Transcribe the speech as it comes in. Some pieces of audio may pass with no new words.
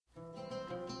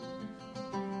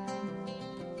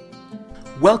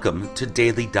Welcome to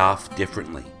Daily Daf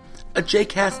Differently, a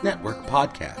JCast Network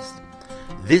podcast.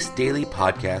 This daily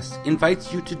podcast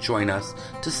invites you to join us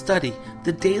to study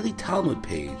the daily Talmud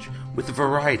page with a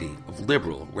variety of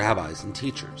liberal rabbis and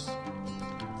teachers.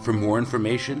 For more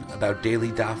information about Daily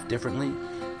Daf Differently,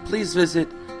 please visit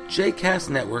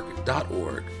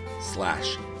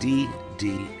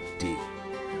jcastnetwork.org/DDD.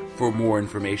 For more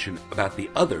information about the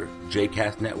other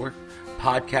JCast Network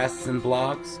podcasts and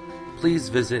blogs, please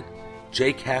visit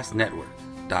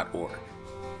jcastnetwork.org.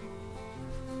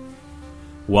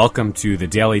 Welcome to the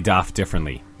Daily Daf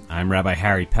Differently. I'm Rabbi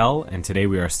Harry Pell, and today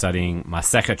we are studying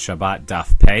Masechet Shabbat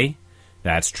Daf Pei.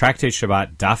 That's Tractate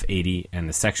Shabbat Daf 80, and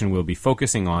the section we'll be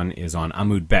focusing on is on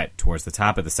Amud Bet, towards the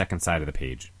top of the second side of the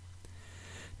page.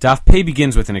 Daf Pei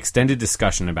begins with an extended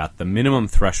discussion about the minimum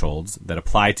thresholds that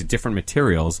apply to different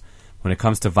materials when it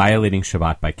comes to violating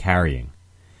Shabbat by carrying.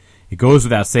 It goes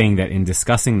without saying that in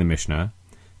discussing the Mishnah,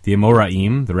 the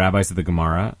Amoraim, the rabbis of the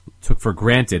Gemara, took for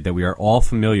granted that we are all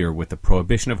familiar with the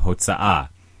prohibition of hotza'ah,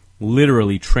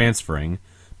 literally transferring,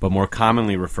 but more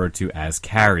commonly referred to as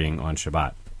carrying on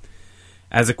Shabbat.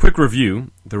 As a quick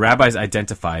review, the rabbis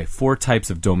identify 4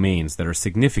 types of domains that are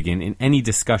significant in any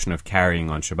discussion of carrying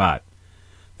on Shabbat.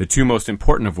 The 2 most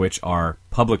important of which are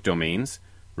public domains,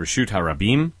 Reshut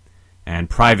HaRabim, and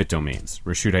private domains,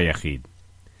 Reshut HaYachid.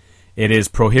 It is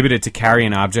prohibited to carry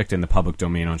an object in the public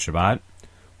domain on Shabbat,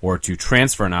 or to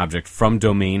transfer an object from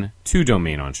domain to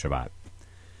domain on Shabbat.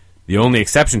 The only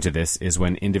exception to this is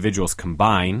when individuals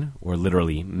combine, or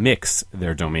literally mix,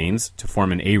 their domains to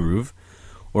form an eruv,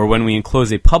 or when we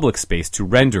enclose a public space to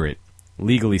render it,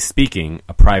 legally speaking,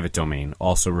 a private domain,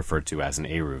 also referred to as an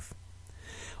eruv.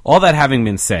 All that having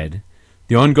been said,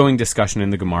 the ongoing discussion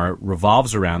in the Gemara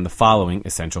revolves around the following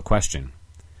essential question.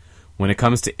 When it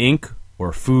comes to ink,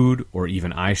 or food, or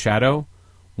even eyeshadow,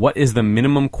 what is the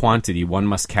minimum quantity one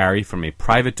must carry from a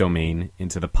private domain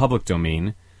into the public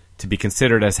domain to be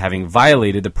considered as having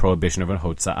violated the prohibition of a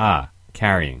hotza'ah,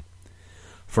 carrying?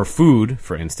 For food,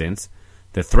 for instance,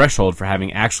 the threshold for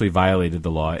having actually violated the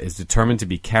law is determined to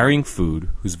be carrying food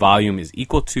whose volume is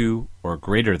equal to or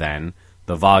greater than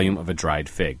the volume of a dried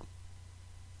fig.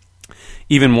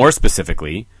 Even more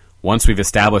specifically, once we've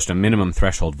established a minimum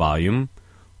threshold volume,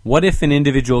 what if an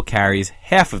individual carries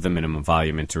half of the minimum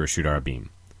volume into Reshut HaRabim,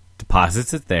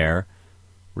 deposits it there,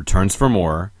 returns for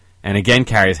more, and again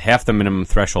carries half the minimum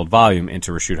threshold volume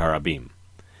into Reshut HaRabim?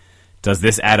 Does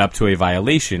this add up to a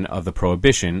violation of the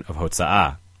prohibition of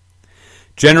hotza'ah?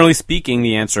 Generally speaking,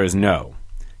 the answer is no.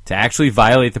 To actually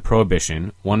violate the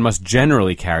prohibition, one must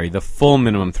generally carry the full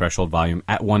minimum threshold volume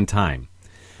at one time.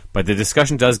 But the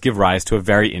discussion does give rise to a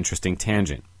very interesting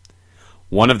tangent.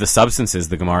 One of the substances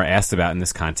the Gemara asked about in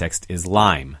this context is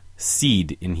lime,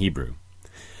 seed in Hebrew.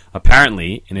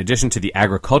 Apparently, in addition to the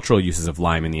agricultural uses of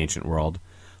lime in the ancient world,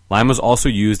 lime was also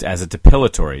used as a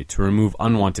depilatory to remove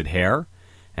unwanted hair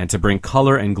and to bring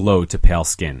color and glow to pale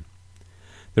skin.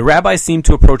 The rabbis seem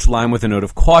to approach lime with a note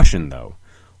of caution, though,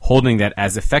 holding that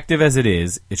as effective as it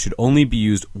is, it should only be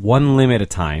used one limb at a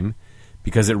time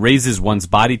because it raises one's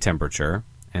body temperature,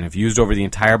 and if used over the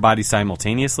entire body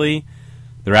simultaneously,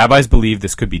 the rabbis believe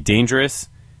this could be dangerous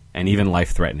and even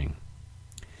life-threatening.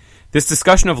 This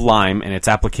discussion of lime and its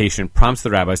application prompts the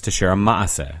rabbis to share a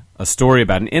ma'aseh, a story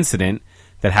about an incident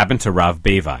that happened to Rav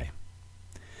Bevai.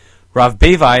 Rav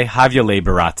Bevai havya le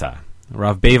berata.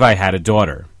 Rav Bevai had a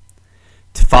daughter.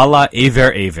 Tfala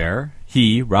Ever,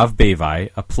 he, Rav Bevai,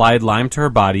 applied lime to her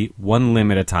body one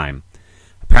limb at a time,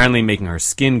 apparently making her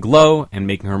skin glow and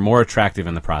making her more attractive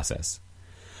in the process.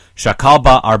 Shakal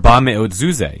ba arba me'ot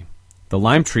zuzeh. The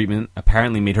lime treatment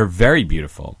apparently made her very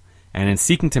beautiful, and in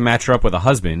seeking to match her up with a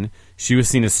husband, she was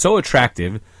seen as so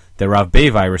attractive that Rav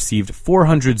Bevai received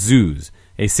 400 zuz,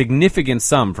 a significant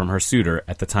sum from her suitor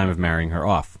at the time of marrying her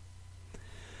off.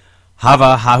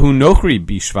 Hava hahu nochri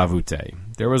bishvavute.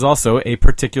 There was also a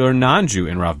particular non-Jew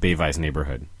in Rav Bevai's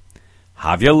neighborhood.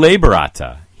 Havya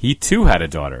leberata. He too had a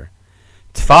daughter.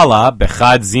 Tfala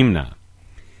bechad zimna.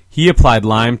 He applied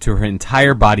lime to her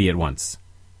entire body at once.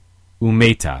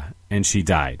 Umeta, and she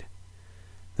died.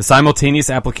 The simultaneous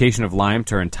application of lime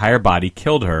to her entire body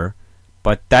killed her,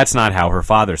 but that's not how her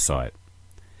father saw it.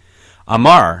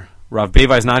 Amar, Rav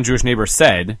Bevai's non-Jewish neighbor,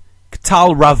 said,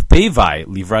 K'tal Rav Bevai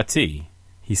livrati.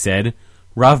 He said,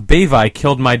 Rav Bevai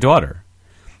killed my daughter.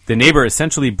 The neighbor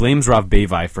essentially blames Rav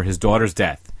Bevai for his daughter's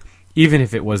death. Even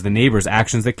if it was the neighbor's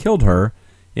actions that killed her,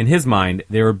 in his mind,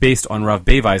 they were based on Rav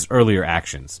Bevai's earlier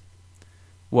actions.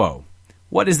 Whoa,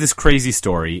 what is this crazy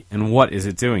story, and what is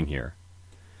it doing here?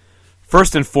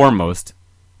 First and foremost,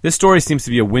 this story seems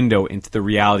to be a window into the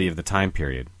reality of the time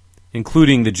period,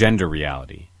 including the gender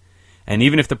reality. And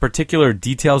even if the particular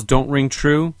details don't ring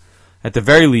true, at the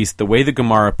very least, the way the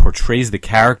Gemara portrays the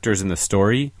characters in the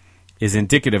story is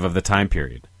indicative of the time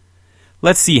period.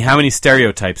 Let's see how many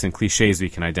stereotypes and cliches we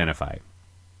can identify.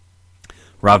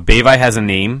 Rav Bevai has a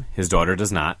name, his daughter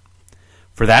does not.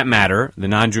 For that matter, the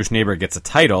non-Jewish neighbor gets a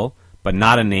title, but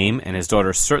not a name, and his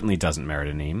daughter certainly doesn't merit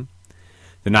a name.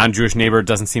 The non-Jewish neighbor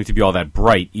doesn't seem to be all that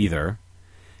bright either.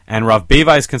 And Rav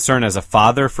Bevai's concern as a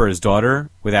father for his daughter,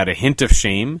 without a hint of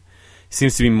shame,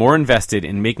 seems to be more invested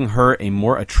in making her a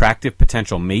more attractive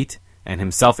potential mate and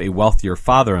himself a wealthier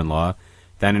father-in-law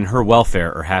than in her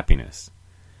welfare or happiness.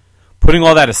 Putting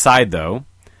all that aside, though,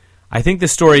 I think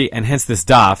this story, and hence this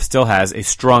daf, still has a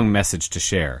strong message to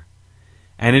share.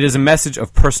 And it is a message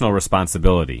of personal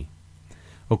responsibility.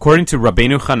 According to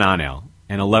Rabbeinu Hananel,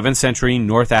 an 11th century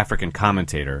North African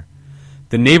commentator,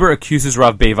 the neighbor accuses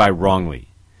Rav Bevai wrongly,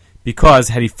 because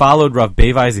had he followed Rav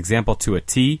Bevai's example to a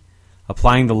T,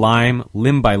 applying the lime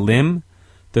limb by limb,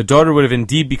 the daughter would have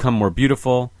indeed become more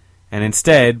beautiful, and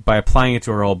instead, by applying it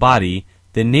to her whole body,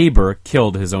 the neighbor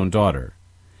killed his own daughter.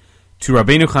 To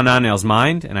Rabbeinu Hananel's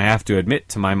mind, and I have to admit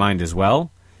to my mind as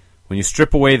well, when you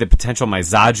strip away the potential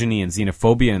misogyny and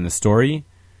xenophobia in the story,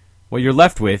 what you're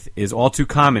left with is all too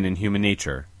common in human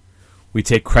nature. We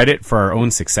take credit for our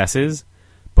own successes,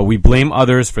 but we blame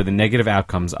others for the negative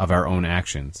outcomes of our own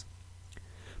actions.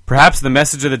 Perhaps the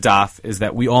message of the daf is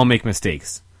that we all make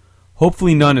mistakes.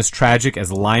 Hopefully none as tragic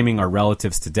as liming our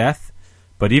relatives to death,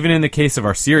 but even in the case of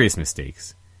our serious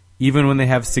mistakes, even when they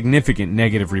have significant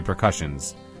negative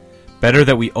repercussions, better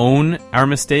that we own our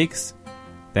mistakes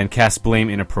than cast blame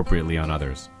inappropriately on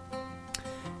others.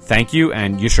 Thank you,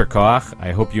 and Yishar Koach.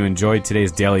 I hope you enjoyed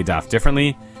today's Daily Daf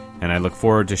Differently, and I look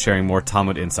forward to sharing more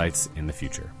Talmud insights in the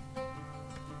future.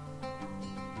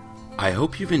 I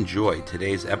hope you've enjoyed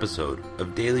today's episode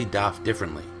of Daily Daf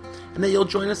Differently, and that you'll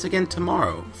join us again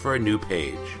tomorrow for a new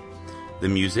page. The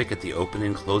music at the open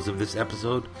and close of this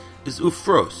episode is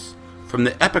Ufros from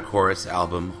the Epichorus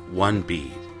album One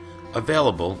Bead,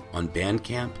 available on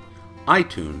Bandcamp,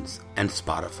 iTunes, and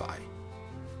Spotify.